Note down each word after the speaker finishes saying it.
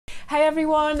Hey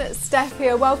everyone, Steph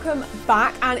here, welcome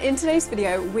back, and in today's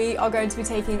video we are going to be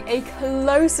taking a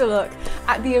closer look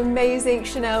at the amazing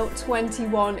Chanel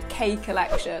 21K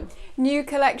collection. New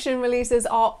collection releases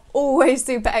are always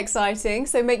super exciting,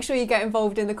 so make sure you get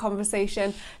involved in the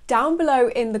conversation down below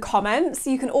in the comments.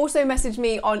 You can also message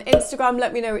me on Instagram,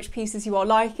 let me know which pieces you are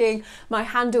liking. My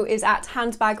handle is at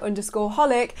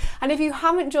handbag_holic, and if you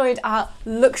haven't joined our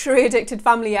luxury addicted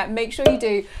family yet, make sure you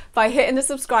do by hitting the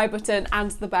subscribe button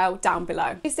and the bell down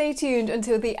below. Stay tuned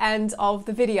until the end of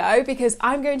the video because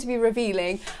I'm going to be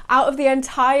revealing out of the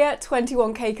entire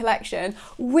 21K collection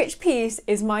which piece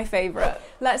is my favourite.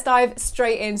 Let's dive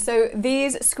straight in. So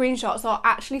these screenshots are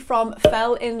actually from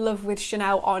Fell in Love with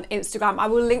Chanel on Instagram. I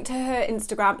will link to her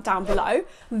Instagram down below.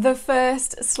 The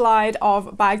first slide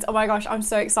of bags, oh my gosh, I'm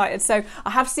so excited. So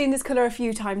I have seen this colour a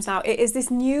few times now. It is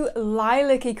this new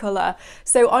lilac-y colour.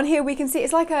 So on here we can see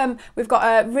it's like we've got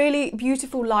a really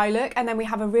beautiful lilac and then we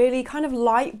have a really kind of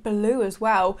light blue as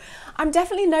well. I'm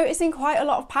definitely noticing quite a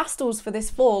lot of pastels for this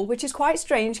fall, which is quite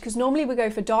strange because normally we go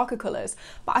for darker colours,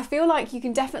 but I feel like you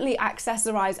can definitely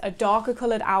accessorize a darker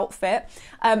coloured outfit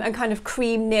and kind of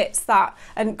cream knits that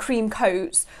and cream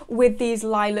coats with these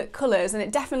lilac colours, and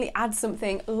it definitely adds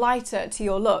something lighter to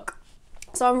your look.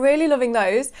 So I'm really loving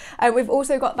those. We've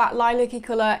also got that lilac-y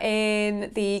colour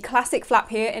in the classic flap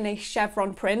here in a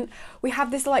chevron print. We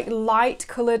have this like light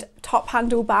coloured top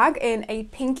handle bag in a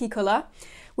pinky colour.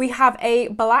 We have a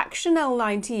black Chanel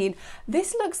 19.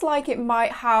 This looks like it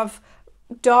might have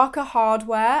darker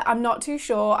hardware. I'm not too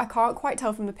sure. I can't quite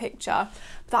tell from the picture.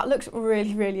 That looks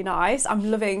really, really nice.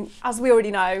 I'm loving, as we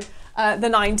already know, the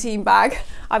 19 bag.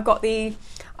 I got the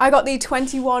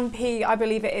 21P, I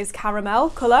believe it is, caramel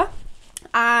colour.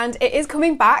 And it is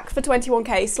coming back for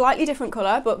 21K, slightly different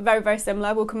colour, but very, very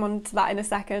similar. We'll come on to that in a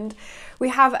second. We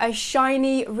have a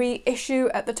shiny reissue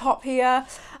at the top here.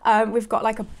 We've got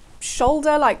like a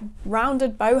shoulder, like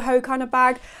rounded boho kind of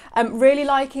bag. Really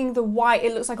liking the white.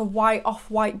 It looks like a white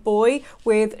off-white boy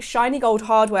with shiny gold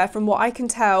hardware from what I can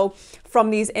tell from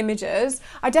these images.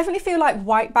 I definitely feel like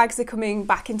white bags are coming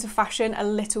back into fashion a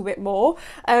little bit more.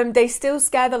 They still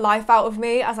scare the life out of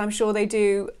me, as I'm sure they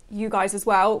do you guys as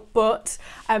well, but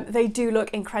they do look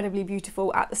incredibly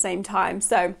beautiful at the same time.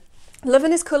 So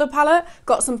loving this colour palette,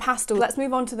 got some pastel. Let's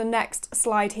move on to the next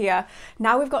slide here.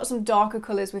 Now we've got some darker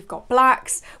colours. We've got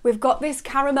blacks. We've got this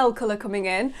caramel colour coming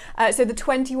in. So the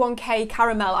 21K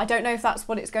caramel, I don't know if that's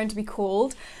what it's going to be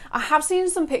called. I have seen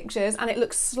some pictures and it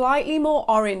looks slightly more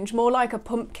orange, more like a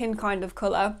pumpkin kind of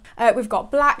colour. We've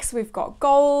got blacks, we've got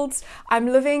golds. I'm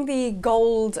loving the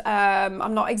gold,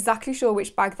 I'm not exactly sure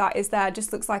which bag that is there. It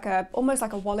just looks like almost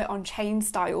like a wallet on chain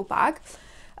style bag.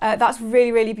 That's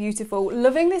really, really beautiful.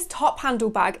 Loving this top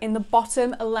handle bag in the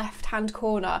bottom left hand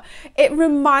corner. It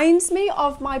reminds me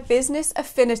of my Business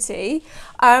Affinity,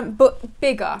 but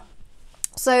bigger.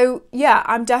 So yeah,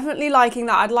 I'm definitely liking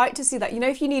that. I'd like to see that. You know,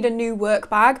 if you need a new work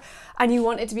bag and you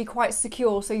want it to be quite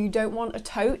secure, so you don't want a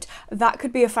tote, that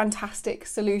could be a fantastic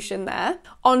solution there.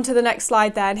 On to the next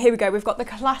slide then. Here we go. We've got the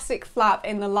classic flap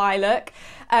in the lilac.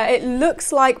 It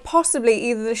looks like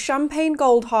possibly either the champagne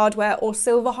gold hardware or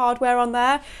silver hardware on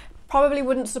there. Probably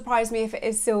wouldn't surprise me if it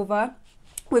is silver.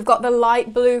 We've got the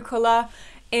light blue colour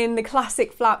in the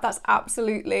classic flap. That's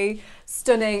absolutely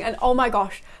stunning. And oh my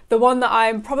gosh, the one that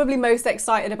I'm probably most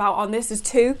excited about on this is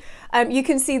two. You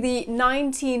can see the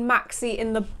 19 maxi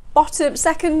in the bottom,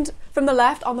 second from the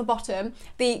left on the bottom,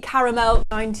 the caramel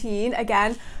 19,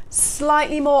 again,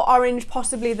 slightly more orange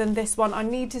possibly than this one. I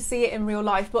need to see it in real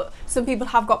life, but some people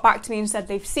have got back to me and said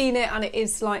they've seen it and it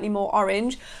is slightly more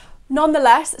orange.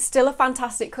 Nonetheless, still a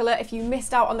fantastic colour. If you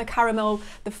missed out on the caramel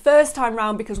the first time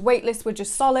round because waitlists were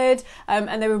just solid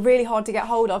and they were really hard to get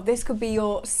hold of, this could be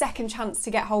your second chance to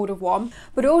get hold of one.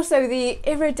 But also the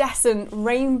iridescent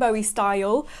rainbowy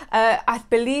style. I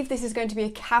believe this is going to be a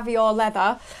caviar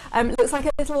leather. Looks like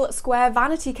a little square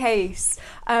vanity case.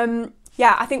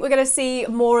 Yeah, I think we're going to see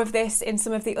more of this in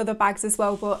some of the other bags as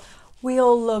well, but we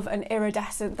all love an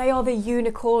iridescent. They are the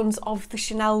unicorns of the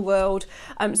Chanel world.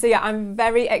 So yeah, I'm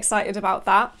very excited about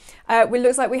that. It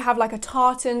looks like we have like a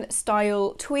tartan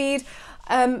style tweed.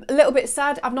 A little bit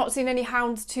sad, I've not seen any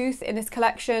houndstooth in this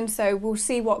collection, so we'll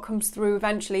see what comes through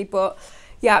eventually, but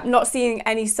yeah, not seeing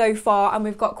any so far, and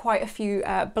we've got quite a few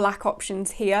black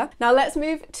options here. Now let's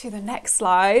move to the next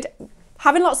slide.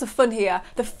 Having lots of fun here.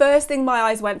 The first thing my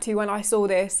eyes went to when I saw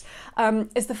this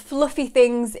is the fluffy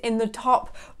things in the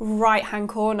top right hand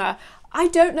corner. I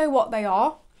don't know what they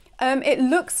are. It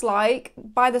looks like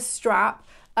by the strap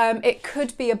it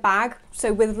could be a bag,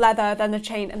 so with leather, then a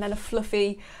chain and then a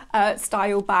fluffy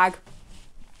style bag.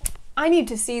 I need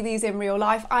to see these in real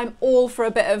life. I'm all for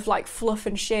a bit of like fluff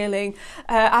and shearling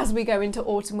as we go into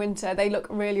autumn winter. They look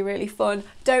really, really fun.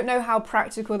 Don't know how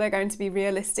practical they're going to be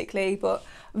realistically, but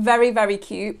very, very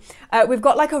cute. We've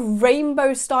got like a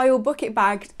rainbow style bucket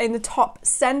bag in the top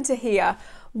center here.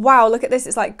 Wow, look at this.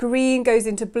 It's like green, goes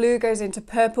into blue, goes into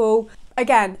purple.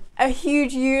 Again, a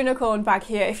huge unicorn bag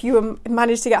here if you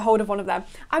manage to get hold of one of them.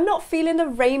 I'm not feeling the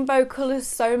rainbow colours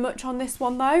so much on this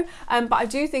one though, but I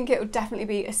do think it would definitely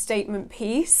be a statement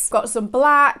piece. Got some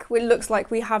black, it looks like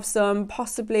we have some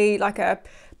possibly like a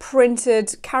printed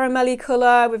caramelly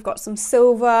colour. We've got some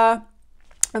silver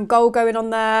and gold going on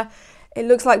there. It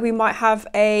looks like we might have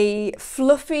a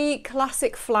fluffy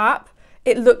classic flap.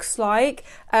 It looks like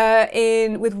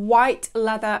with white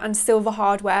leather and silver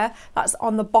hardware. That's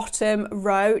on the bottom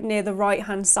row near the right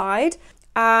hand side.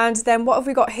 And then what have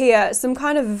we got here? Some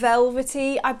kind of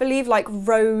velvety, I believe like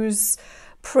rose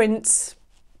print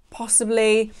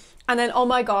possibly. And then, oh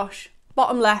my gosh,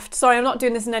 bottom left, sorry, I'm not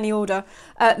doing this in any order,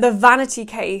 the vanity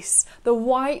case, the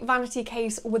white vanity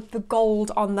case with the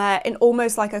gold on there in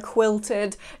almost like a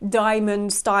quilted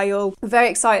diamond style. Very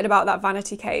excited about that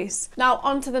vanity case. Now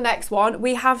on to the next one.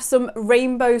 We have some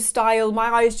rainbow style, my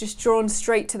eye is just drawn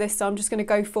straight to this, so I'm just going to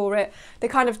go for it. The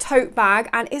kind of tote bag,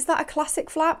 and is that a classic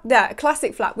flap? Yeah, a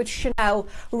classic flap with Chanel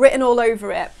written all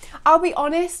over it. I'll be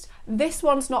honest, this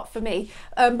one's not for me,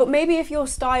 but maybe if your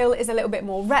style is a little bit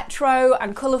more retro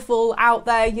and colourful out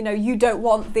there, you know, you don't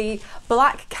want the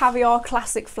black caviar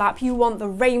classic flap, you want the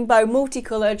rainbow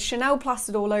multicoloured Chanel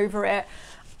plastered all over it,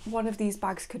 one of these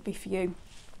bags could be for you.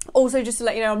 Also, just to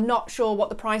let you know, I'm not sure what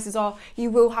the prices are.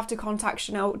 You will have to contact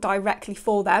Chanel directly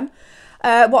for them.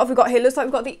 What have we got here? Looks like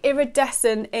we've got the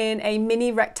iridescent in a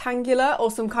mini rectangular or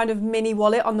some kind of mini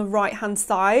wallet on the right hand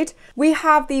side. We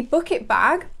have the bucket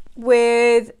bag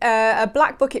with a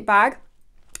black bucket bag.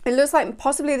 It looks like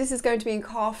possibly this is going to be in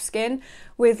calf skin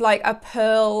with like a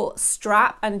pearl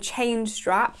strap and chain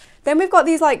strap. Then we've got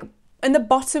these like in the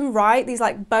bottom right, these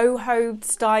like boho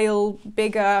style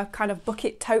bigger kind of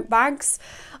bucket tote bags.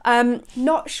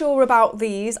 Not sure about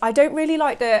these. I don't really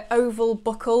like the oval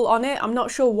buckle on it. I'm not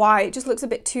sure why. It just looks a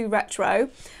bit too retro.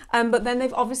 But then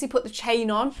they've obviously put the chain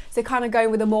on, so kind of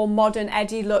going with a more modern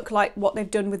edgy look like what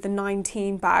they've done with the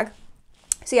 19 bag.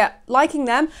 So yeah, liking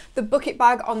them. The bucket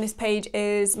bag on this page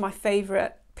is my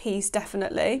favourite piece,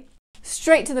 definitely.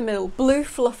 Straight to the middle, blue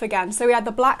fluff again. So we had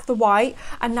the black, the white,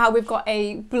 and now we've got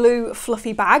a blue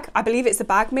fluffy bag. I believe it's a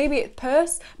bag, maybe it's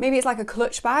purse, maybe it's like a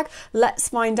clutch bag. Let's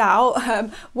find out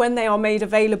when they are made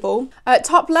available.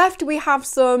 Top left, we have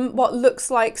some what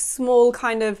looks like small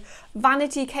kind of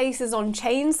vanity cases on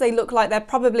chains. They look like they're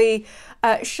probably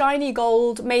shiny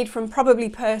gold, made from probably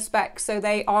perspex, so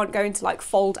they aren't going to like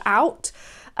fold out.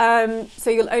 So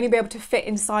you'll only be able to fit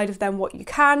inside of them what you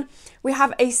can. We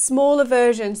have a smaller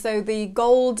version, so the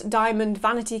gold diamond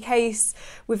vanity case,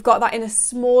 we've got that in a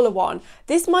smaller one.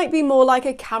 This might be more like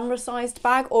a camera sized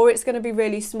bag, or it's going to be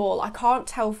really small. I can't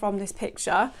tell from this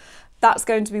picture. That's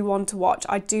going to be one to watch.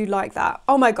 I do like that.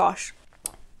 Oh my gosh.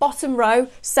 Bottom row,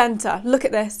 center, look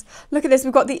at this. Look at this,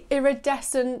 we've got the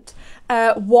iridescent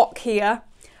wok here.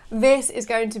 This is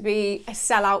going to be a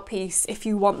sellout piece if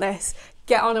you want this.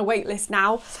 Get on a wait list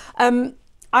now.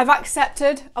 I've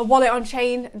accepted a wallet on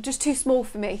chain, just too small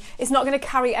for me. It's not going to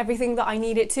carry everything that I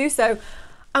need it to, so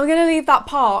I'm going to leave that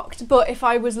parked. But if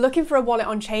I was looking for a wallet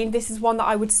on chain, this is one that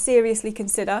I would seriously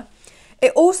consider.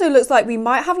 It also looks like we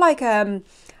might have like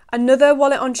another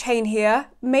wallet on chain here,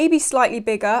 maybe slightly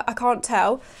bigger, I can't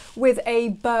tell, with a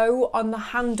bow on the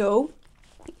handle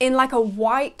in like a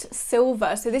white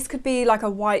silver. So this could be like a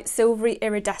white silvery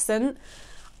iridescent.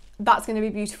 That's going to be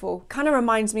beautiful. Kind of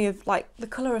reminds me of like the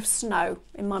colour of snow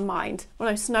in my mind. Well,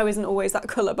 no, snow isn't always that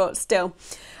colour, but still.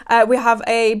 We have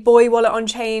a boy wallet on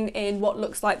chain in what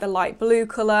looks like the light blue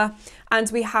colour.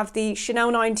 And we have the Chanel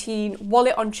 19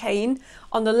 wallet on chain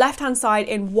on the left-hand side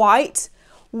in white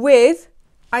with,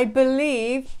 I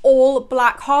believe, all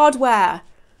black hardware.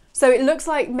 So it looks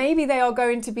like maybe they are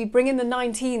going to be bringing the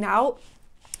 19 out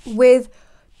with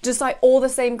just like all the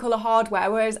same colour hardware,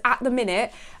 whereas at the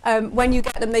minute, when you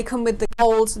get them, they come with the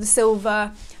gold, the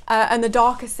silver, and the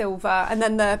darker silver, and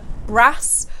then the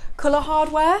brass colour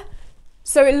hardware.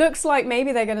 So it looks like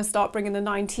maybe they're going to start bringing the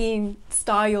 19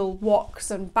 style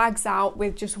woks and bags out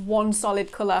with just one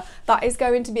solid colour. That is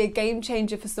going to be a game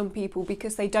changer for some people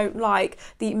because they don't like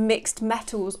the mixed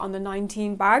metals on the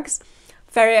 19 bags.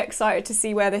 Very excited to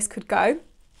see where this could go.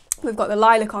 We've got the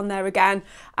lilac on there again,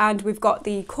 and we've got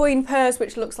the coin purse,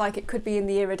 which looks like it could be in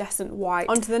the iridescent white.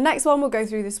 On to the next one, we'll go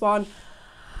through this one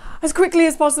as quickly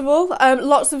as possible.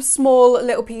 Lots of small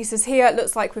little pieces here. It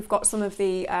looks like we've got some of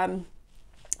the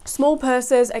Small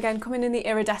purses, again, coming in the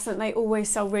iridescent, they always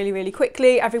sell really, really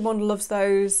quickly. Everyone loves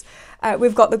those.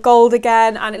 We've got the gold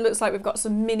again, and it looks like we've got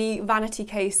some mini vanity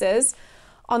cases.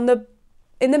 In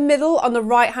the middle, on the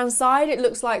right-hand side, it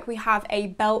looks like we have a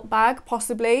belt bag,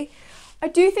 possibly. I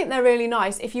do think they're really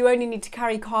nice if you only need to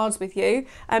carry cards with you.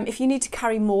 If you need to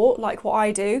carry more, like what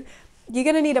I do, you're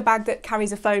going to need a bag that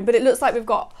carries a phone, but it looks like we've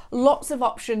got lots of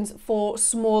options for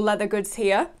small leather goods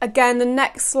here. Again, the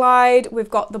next slide, we've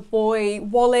got the boy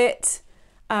wallet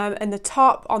in the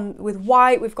top with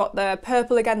white. We've got the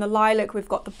purple again, the lilac, we've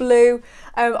got the blue.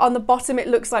 On the bottom, it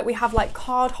looks like we have like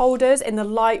card holders in the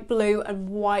light blue and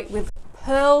white with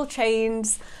pearl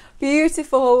chains.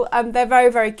 Beautiful. They're very,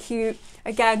 very cute.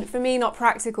 Again, for me, not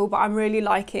practical, but I'm really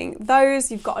liking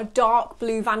those. You've got a dark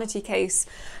blue vanity case.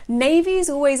 Navy is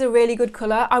always a really good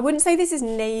colour. I wouldn't say this is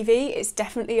navy, it's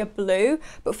definitely a blue,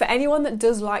 but for anyone that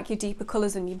does like your deeper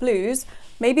colours and your blues,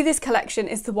 maybe this collection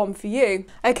is the one for you.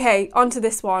 Okay, on to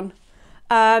this one.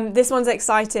 This one's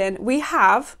exciting.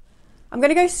 I'm going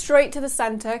to go straight to the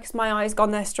centre because my eye's gone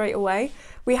there straight away.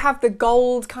 We have the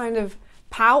gold kind of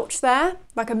pouch there,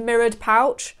 like a mirrored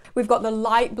pouch. We've got the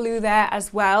light blue there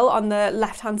as well on the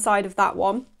left-hand side of that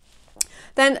one.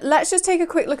 Then let's just take a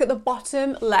quick look at the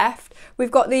bottom left.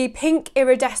 We've got the pink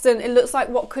iridescent. It looks like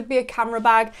what could be a camera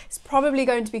bag. It's probably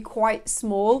going to be quite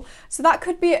small. So that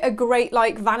could be a great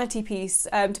like vanity piece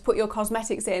to put your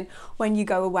cosmetics in when you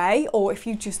go away, or if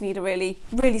you just need a really,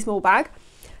 really small bag.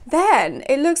 Then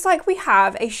it looks like we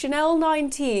have a Chanel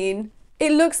 19.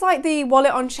 It looks like the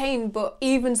wallet on chain, but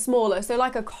even smaller. So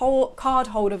like a card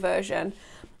holder version.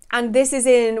 And this is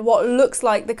in what looks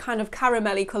like the kind of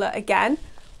caramelly colour again,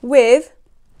 with,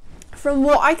 from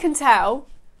what I can tell,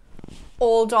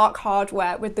 all dark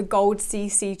hardware with the gold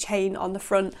CC chain on the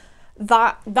front.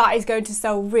 That is going to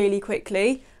sell really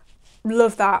quickly.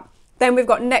 Love that. Then we've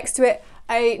got next to it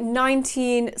a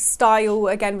 19 style,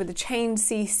 again with the chain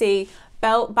CC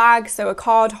belt bag, so a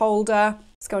card holder.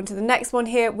 Let's go on to the next one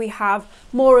here. We have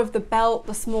more of the belt,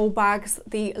 the small bags,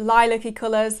 the lilac-y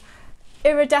colours.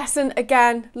 Iridescent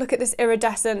again, look at this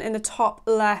iridescent in the top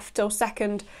left or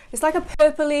second. It's like a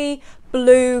purpley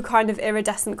blue kind of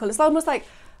iridescent colour. It's almost like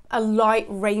a light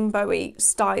rainbowy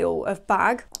style of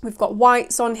bag. We've got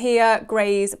whites on here,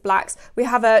 greys, blacks. We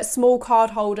have a small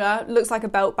card holder, looks like a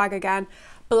belt bag again.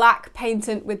 Black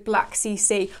painted with black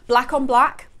CC. Black on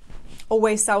black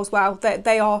always sells well.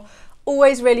 They are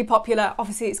always really popular.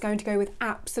 Obviously it's going to go with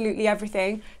absolutely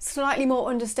everything. Slightly more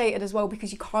understated as well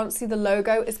because you can't see the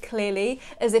logo as clearly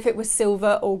as if it was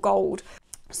silver or gold.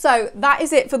 So that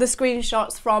is it for the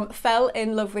screenshots from Fell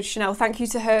in Love with Chanel. Thank you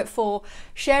to her for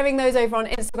sharing those over on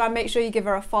Instagram. Make sure you give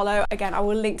her a follow. Again, I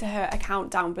will link to her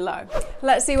account down below.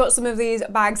 Let's see what some of these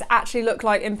bags actually look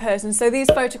like in person. So these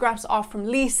photographs are from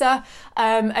Lisa.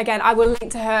 Again, I will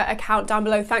link to her account down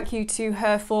below. Thank you to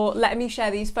her for letting me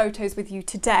share these photos with you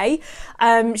today.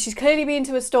 She's clearly been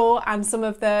to a store and some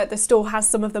of the store has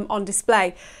some of them on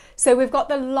display. So we've got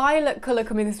the lilac colour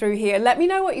coming through here. Let me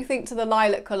know what you think to the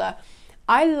lilac colour.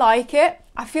 I like it.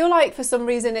 I feel like for some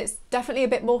reason it's definitely a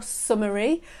bit more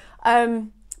summery, but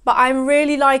I'm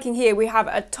really liking here. We have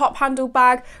a top handle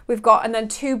bag, and then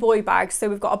two boy bags. So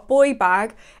we've got a boy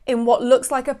bag in what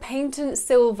looks like a patent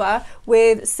silver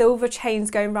with silver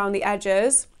chains going around the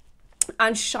edges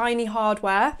and shiny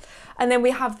hardware. And then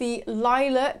we have the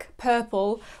lilac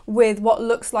purple with what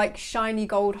looks like shiny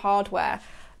gold hardware.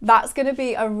 That's going to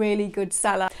be a really good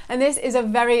seller. And this is a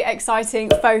very exciting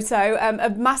photo.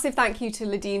 A massive thank you to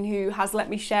Ladine who has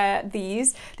let me share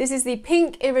these. This is the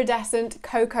pink iridescent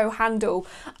coco handle.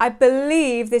 I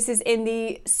believe this is in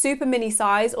the super mini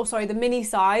size, or sorry, the mini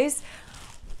size.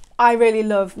 I really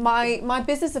love, my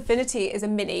business affinity is a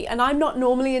mini, and I'm not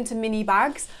normally into mini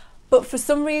bags, but for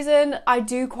some reason I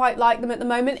do quite like them at the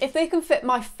moment. If they can fit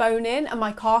my phone in and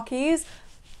my car keys,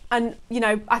 and you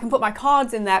know, I can put my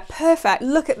cards in there, perfect.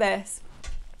 Look at this.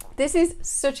 This is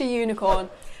such a unicorn.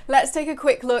 Let's take a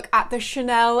quick look at the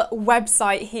Chanel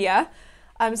website here.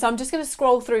 So I'm just going to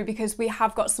scroll through because we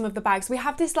have got some of the bags. We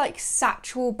have this like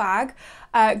satchel bag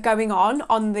going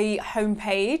on the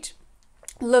homepage.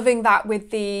 Loving that with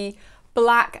the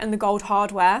black and the gold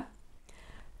hardware.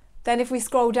 Then if we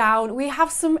scroll down, we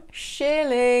have some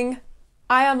shearling.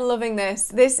 I am loving this.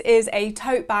 This is a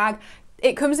tote bag.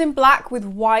 It comes in black with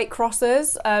white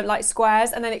crosses, like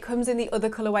squares, and then it comes in the other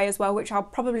colourway as well, which I'll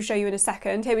probably show you in a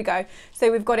second. Here we go.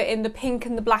 So we've got it in the pink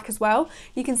and the black as well.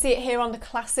 You can see it here on the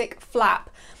classic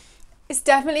flap. It's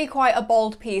definitely quite a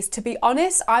bold piece. To be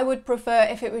honest, I would prefer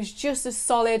if it was just a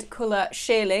solid colour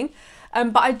shearling,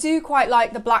 but I do quite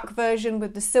like the black version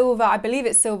with the silver. I believe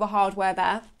it's silver hardware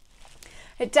there.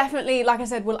 It definitely, like I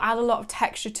said, will add a lot of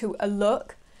texture to a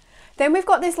look. Then we've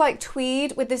got this like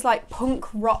tweed with this like punk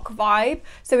rock vibe.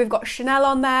 So we've got Chanel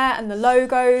on there and the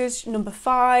logos, number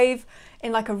 5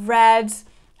 in like a red,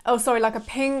 oh sorry, like a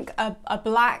pink, a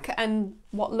black and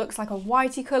what looks like a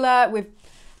whitey colour with,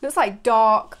 looks like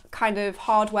dark kind of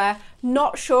hardware.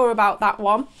 Not sure about that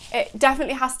one. It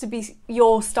definitely has to be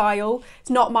your style.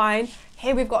 It's not mine.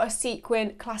 Here we've got a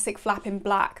sequin classic flap in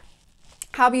black.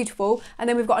 How beautiful. And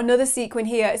then we've got another sequin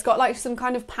here. It's got like some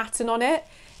kind of pattern on it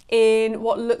in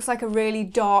what looks like a really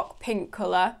dark pink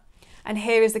colour. And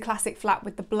here is the classic flap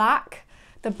with the black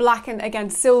and again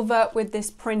silver with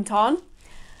this print on.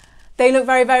 They look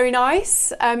very, very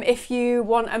nice if you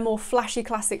want a more flashy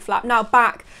classic flap. Now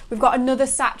back, we've got another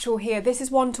satchel here. This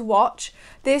is one to watch.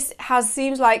 This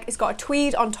seems like it's got a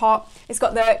tweed on top. It's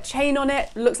got the chain on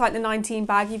it, looks like the 19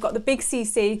 bag. You've got the big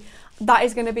CC. That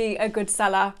is going to be a good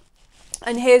seller.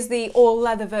 And here's the all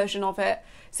leather version of it.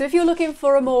 So if you're looking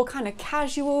for a more kind of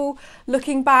casual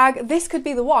looking bag, this could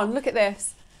be the one. Look at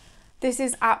this. This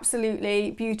is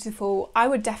absolutely beautiful. I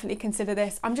would definitely consider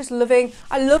this. I'm just loving,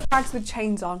 I love bags with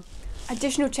chains on.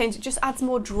 Additional chains, it just adds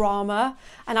more drama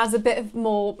and adds a bit of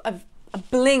more of a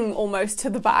bling almost to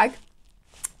the bag.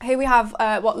 Here we have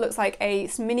what looks like a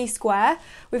mini square.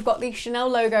 We've got the Chanel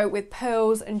logo with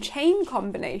pearls and chain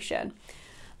combination.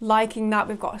 Liking that.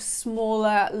 We've got a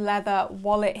smaller leather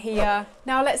wallet here.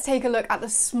 Now let's take a look at the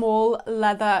small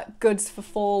leather goods for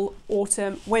fall,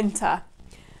 autumn, winter.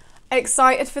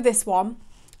 Excited for this one,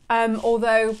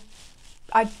 although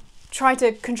I try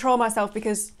to control myself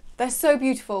because they're so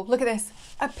beautiful. Look at this,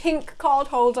 a pink card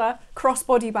holder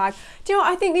crossbody bag. Do you know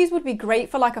what? I think these would be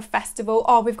great for like a festival.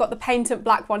 Oh, we've got the patent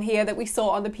black one here that we saw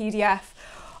on the PDF.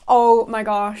 Oh my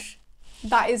gosh,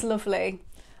 that is lovely.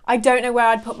 I don't know where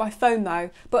I'd put my phone though,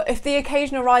 but if the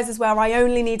occasion arises where I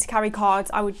only need to carry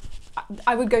cards, I would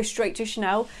go straight to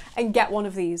Chanel and get one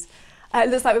of these. It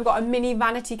looks like we've got a mini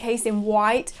vanity case in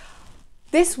white.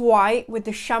 This white with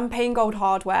the champagne gold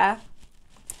hardware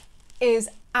is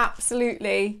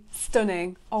absolutely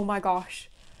stunning. Oh my gosh.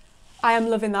 I am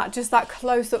loving that. Just that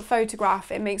close-up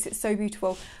photograph, it makes it so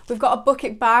beautiful. We've got a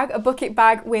bucket bag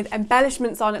with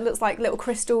embellishments on. It looks like little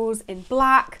crystals in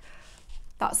black.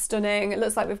 That's stunning. It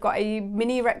looks like we've got a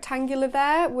mini rectangular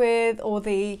there with all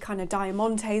the kind of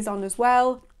diamantes on as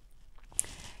well.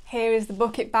 Here is the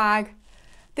bucket bag.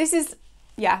 This is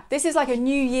like a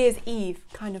New Year's Eve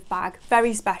kind of bag,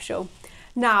 very special.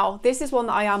 Now, this is one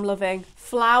that I am loving.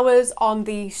 Flowers on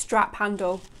the strap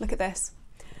handle. Look at this.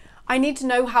 I need to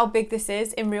know how big this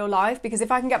is in real life because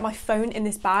if I can get my phone in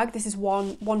this bag, this is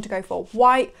one to go for.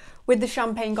 White with the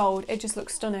champagne gold. It just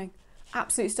looks stunning.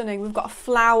 Absolutely stunning. We've got a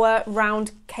flower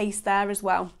round case there as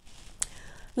well.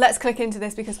 Let's click into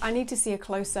this because I need to see a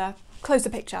closer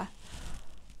picture.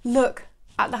 Look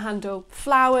at the handle.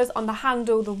 Flowers on the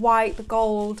handle, the white, the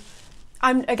gold.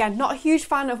 I'm, again, not a huge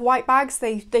fan of white bags.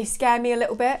 They scare me a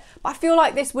little bit. But I feel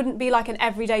like this wouldn't be like an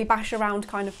everyday bash around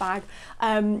kind of bag.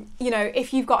 You know,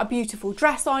 if you've got a beautiful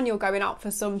dress on, you're going out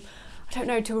for some, I don't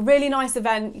know, to a really nice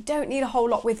event. You don't need a whole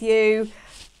lot with you.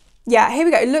 Yeah, here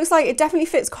we go. It looks like it definitely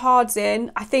fits cards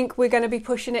in. I think we're going to be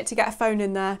pushing it to get a phone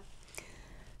in there.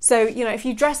 So, you know, if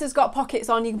your dress has got pockets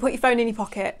on, you can put your phone in your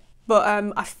pocket. But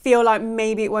I feel like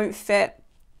maybe it won't fit.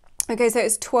 Okay, so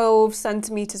it's 12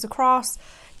 centimeters across.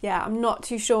 Yeah, I'm not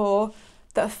too sure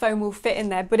that a phone will fit in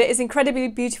there, but it is incredibly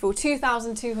beautiful.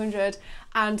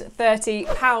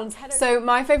 £2,230. So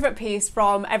my favorite piece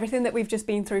from everything that we've just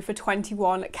been through for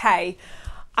 21K,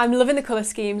 I'm loving the color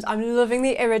schemes. I'm loving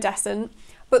the iridescent,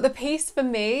 but the piece for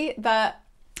me that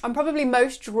I'm probably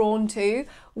most drawn to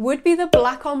would be the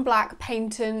black on black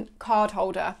patent card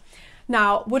holder.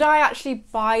 Now, would I actually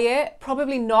buy it?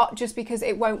 Probably not, just because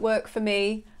it won't work for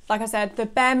me. Like I said, the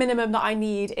bare minimum that I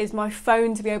need is my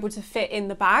phone to be able to fit in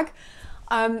the bag.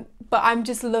 But I'm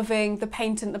just loving the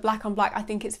patent, the black on black. I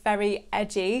think it's very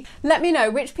edgy. Let me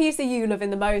know, which piece are you loving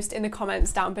the most in the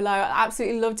comments down below. I'd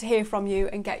absolutely love to hear from you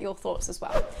and get your thoughts as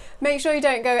well. Make sure you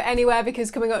don't go anywhere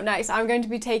because coming up next, I'm going to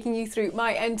be taking you through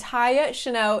my entire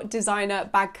Chanel designer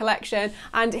bag collection.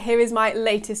 And here is my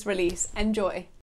latest release. Enjoy.